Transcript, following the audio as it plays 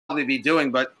be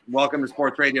doing, but welcome to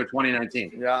Sports Radio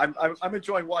 2019. Yeah, I'm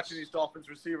enjoying watching these Dolphins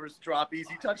receivers drop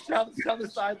easy touchdowns down the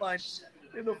sideline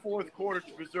in the fourth quarter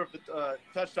to preserve the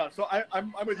touchdown. So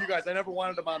I'm with you guys. I never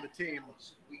wanted him on the team,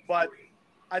 but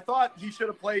I thought he should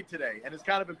have played today, and it's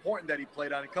kind of important that he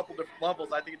played on a couple different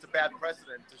levels. I think it's a bad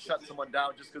precedent to shut someone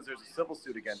down just because there's a civil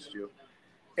suit against you.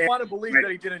 And I want to believe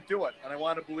that he didn't do it, and I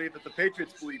want to believe that the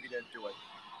Patriots believe he didn't do it.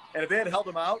 And if they had held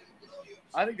him out,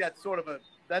 I think that's sort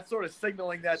of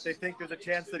signaling that they think there's a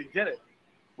chance that he did it,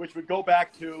 which would go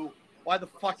back to why the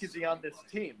fuck is he on this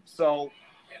team? So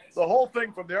the whole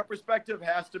thing from their perspective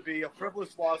has to be a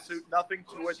frivolous lawsuit, nothing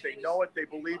to it. They know it, they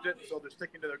believed it, so they're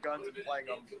sticking to their guns and playing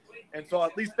them. And so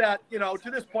at least that,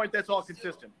 to this point, that's all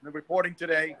consistent. The reporting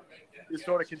today is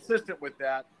sort of consistent with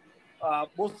that.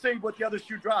 We'll see what the other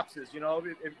shoe drops is.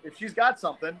 If she's got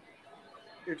something,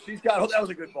 that was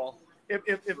a good ball.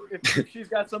 If she's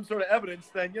got some sort of evidence,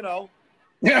 then,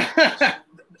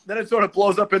 then it sort of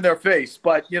blows up in their face.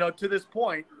 But, to this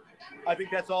point, I think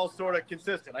that's all sort of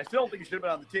consistent. I still think he should have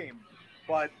been on the team,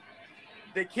 but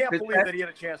they can't believe that he had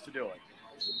a chance to do it.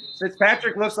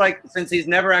 Fitzpatrick looks like, since he's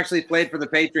never actually played for the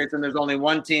Patriots and there's only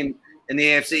one team in the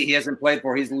AFC he hasn't played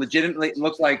for, he's legitimately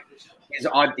looks like he's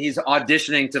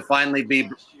auditioning to finally be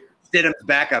Stidham's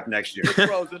backup next year.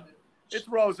 It's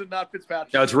Rosen, not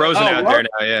Fitzpatrick. No, it's Rosen out there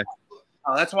now, yeah.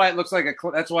 Oh, that's why it looks like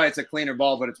that's why it's a cleaner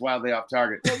ball, but it's wildly off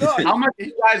target. Well, no, how much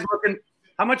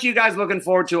are you guys looking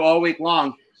forward to all week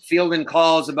long? Fielding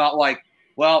calls about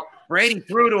Brady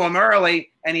threw to him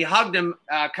early and he hugged him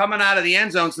coming out of the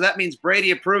end zone, so that means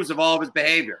Brady approves of all of his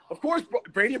behavior. Of course,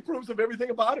 Brady approves of everything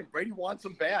about him. Brady wants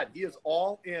him bad. He is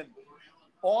all in.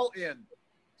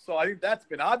 So I think that's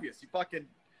been obvious. He fucking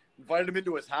invited him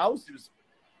into his house. He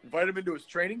invited him into his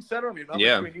training center. I mean,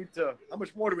 how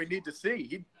much more do we need to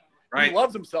see? He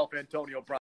loves himself, Antonio Brown.